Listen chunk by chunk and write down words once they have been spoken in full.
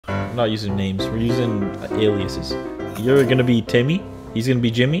We're not using names. We're using aliases. You're gonna be Timmy. He's gonna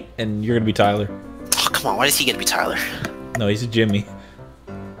be Jimmy, and you're gonna be Tyler. Oh, come on. Why is he gonna be Tyler? No, he's a Jimmy.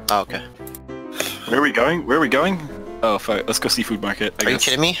 Oh, okay. Where are we going? Where are we going? Oh, fuck. Let's go seafood market. Are you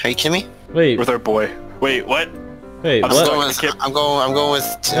kidding me? Are you kidding me? Wait. With our boy. Wait, what? Wait, I'm what? going with Square.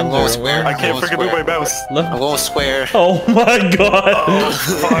 I can't freaking move my mouse. I'm going with Square. Oh my god! Oh,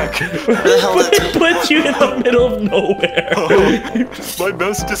 fuck. Where the hell did It put you in the middle of nowhere. My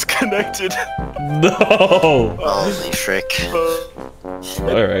mouse disconnected. No. Holy frick.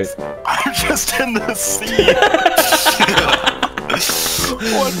 All right. I'm just in the sea.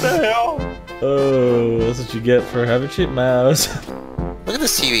 What the hell? Oh, that's what you get for having shit mouse. Look at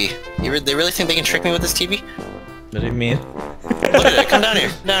this TV. They really think they can trick me with this TV? What do you mean? Look at it. Come down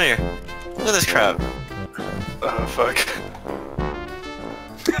here. Down here. Look at this crap. Oh, fuck.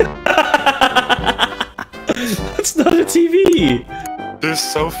 That's not a TV. There's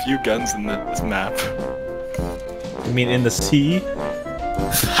so few guns in this map. You mean in the sea?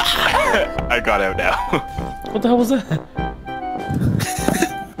 I got out now. What the hell was that?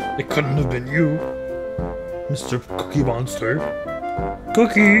 It couldn't have been you, Mr. Cookie Monster.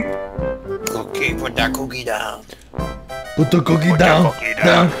 Cookie! Cookie, put that cookie down. Put the cookie down!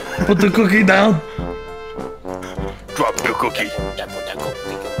 Down! Put the cookie down! Drop the cookie. Put that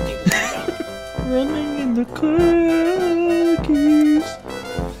cookie down. Running in the cookies.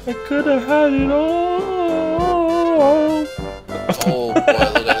 I could have had it all. Oh boy, look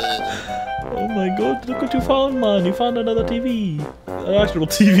at this. Oh my god, look what you found, man. You found another TV. An actual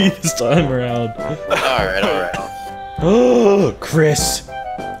TV this time around. Alright, alright. Oh, Chris.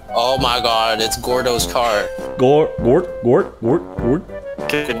 Oh my god, it's Gordo's car. Gort. Okay.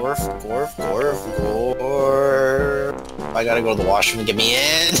 Gorf. I gotta go to the washroom and get me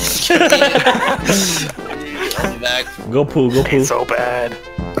in. I'll be back. Go poo. It's so bad.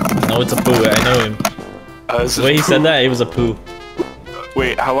 No, it's a poo. I know him. The way he said that, it was a poo.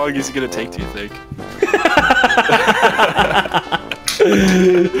 Wait, how long is it gonna take, do you think?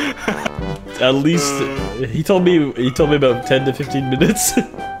 At least he told me about 10 to 15 minutes.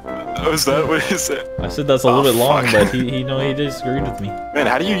 Oh, is that what he said? I said that's a little bit long, but he disagreed with me. Man,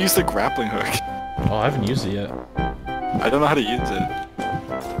 how do you use the grappling hook? Oh, I haven't used it yet. I don't know how to use it.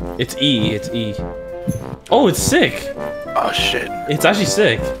 It's E. Oh, it's sick. Oh shit. It's actually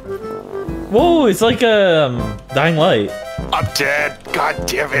sick. Whoa, it's like a Dying Light. I'm dead. God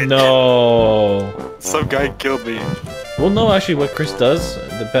damn it. No. Some guy killed me. We'll know actually what Chris does,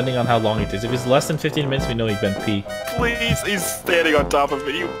 depending on how long it is. If it's less than 15 minutes, we know he bent pee. Please, he's standing on top of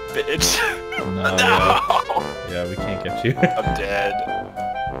me, you bitch. No. No. Yeah, we can't get you. I'm dead.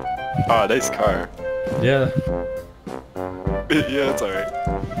 Oh, nice car. Yeah. Yeah, it's alright.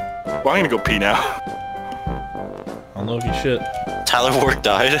 Well, I'm gonna go pee now. I don't know if you should. Tyler Ward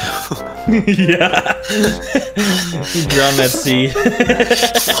died. Yeah. He drowned at sea.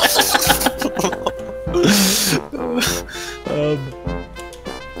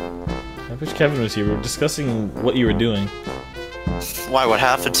 I wish Kevin was here. We were discussing what you were doing. Why? What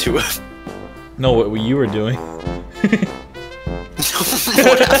happened to him? No, what you were doing. What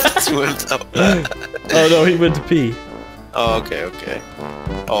happened to him? Oh no, he went to pee. Oh, okay, okay.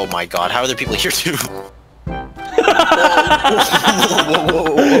 Oh my god, how are there people here too? You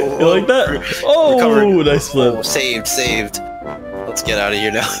like that? Oh, Recovered. nice flip. Oh, saved. Let's get out of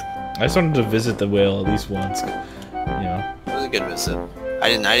here now. I just wanted to visit the whale at least once. You know. It was a good visit. I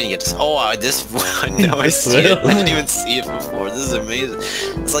didn't get to. Oh, this. No, I see it. I didn't even see it before. This is amazing.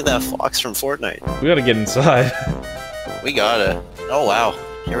 It's like that fox from Fortnite. We gotta get inside. We gotta. Oh wow.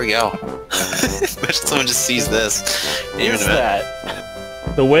 Here we go. Imagine someone just sees this. What's that?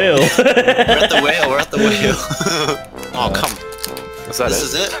 The whale. We're at the whale. Oh come. What's that? This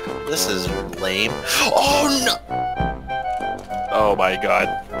is it? This is lame. Oh no! Oh my god.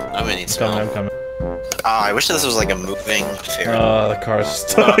 I'm gonna need some I'm help. coming. I wish this was like a moving ferry. The car's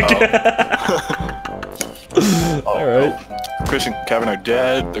stuck. Alright. Chris and Kevin are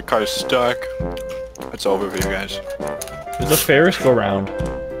dead. Their car's stuck. It's over for you guys. There's a Ferris go round.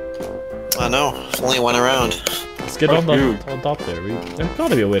 I know. There's only one around. Let's get on top there. There's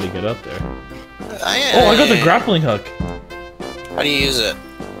gotta be a way to get up there. Oh, I got the grappling hook. How do you use it?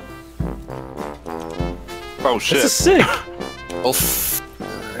 Oh shit. This is sick.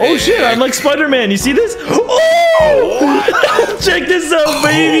 Oh shit, I'm like Spider-Man. You see this? Oh! Check this out,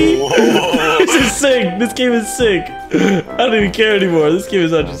 baby! This is sick. This game is sick. I don't even care anymore. This game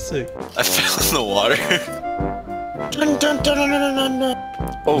is actually sick. I fell in the water. Dun, dun, dun, dun, dun, dun, dun.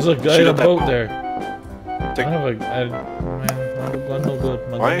 There's a guy in a boat there. Take... I don't have I'm no good.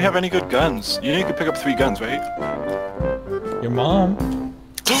 Why don't you have any good guns? You need to pick up 3 guns, right? Your mom?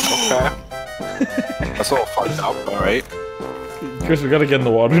 Okay. That's a little fucked up, alright? Chris, we gotta get in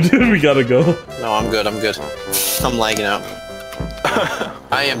the water, dude. We gotta go. No, I'm good. I'm good. I'm lagging out.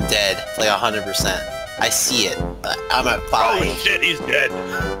 I am dead, like 100%. I see it. I'm at 5. Oh shit, he's dead.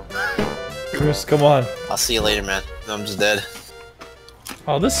 Chris, come on. I'll see you later, man. I'm just dead.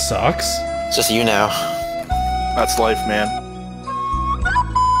 Oh, this sucks. It's just you now. That's life, man.